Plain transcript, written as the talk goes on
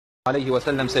عليه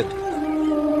وسلم said,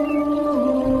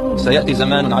 سيأتي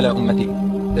زمان على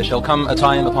أمتي. There shall come a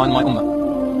time upon my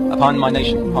ummah, upon my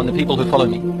nation, upon the people who follow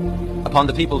me, upon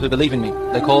the people who believe in me.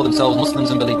 They call themselves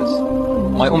Muslims and believers.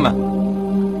 My ummah.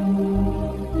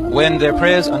 When their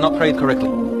prayers are not prayed correctly,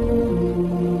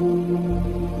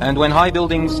 and when high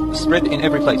buildings spread in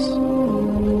every place,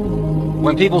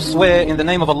 when people swear in the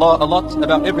name of Allah a lot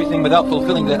about everything without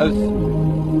fulfilling their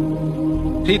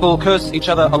oath, people curse each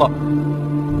other a lot,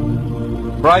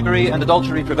 bribery and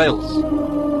adultery prevails,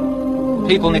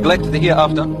 people neglect the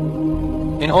hereafter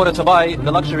in order to buy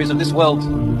the luxuries of this world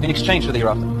in exchange for the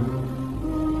hereafter.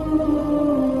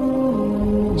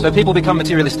 So people become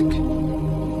materialistic.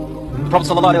 The Prophet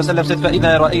ﷺ said,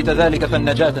 فَإِذَا رَأَيْتَ ذَلِكَ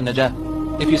فَالنَّجَاةَ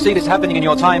النَّجَاةَ. If you see this happening in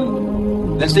your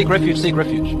time, then seek refuge, seek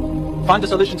refuge. Find a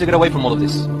solution to get away from all of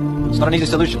this. It's not an easy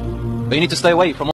solution, but you need to stay away from